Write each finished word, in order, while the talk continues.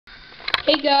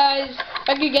Hey guys,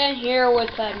 back again here with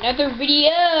another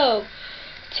video.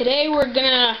 Today we're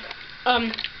gonna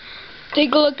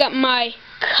take a look at my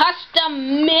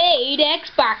custom made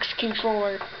Xbox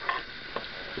controller.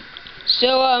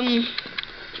 So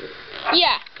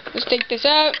yeah, let's take this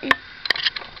out.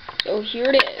 So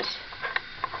here it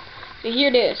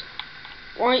is.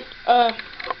 White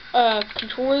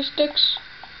controller sticks,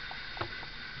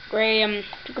 gray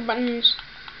trigger buttons,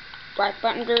 black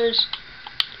buttons,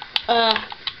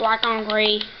 black on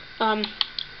gray,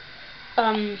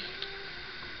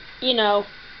 you know,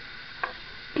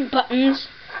 buttons,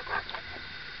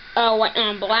 white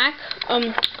on black,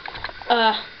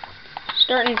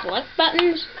 start and select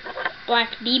buttons,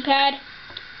 black D-pad,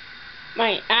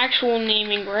 my actual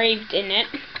name engraved in it,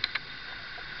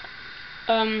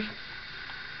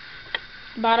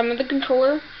 bottom of the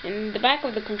controller, and the back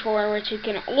of the controller, which you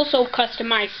can also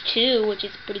customize too, which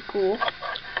is pretty cool.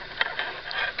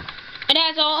 It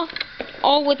has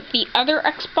all with the other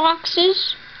Xbox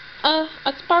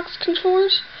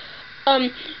controllers.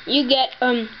 You get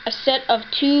a set of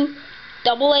two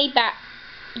AA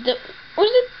or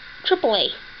is it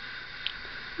AAA?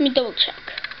 Let me double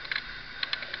check.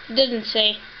 It doesn't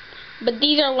say, but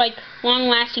these are like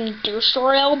long-lasting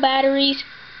Duracell batteries.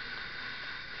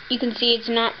 You can see it's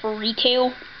not for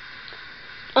retail.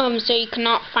 So you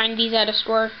cannot find these at a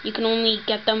store. You can only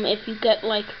get them if you get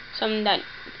like something that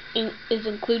is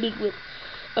included with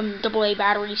AA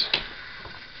batteries.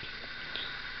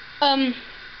 I'm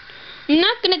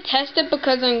not gonna test it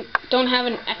because I don't have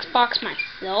an Xbox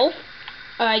myself.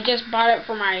 I just bought it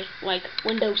for my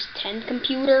Windows 10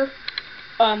 computer.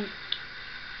 So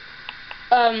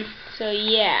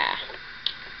yeah.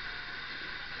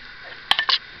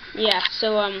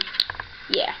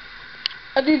 Yeah.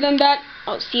 Other than that,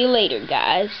 I'll see you later,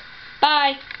 guys.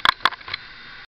 Bye.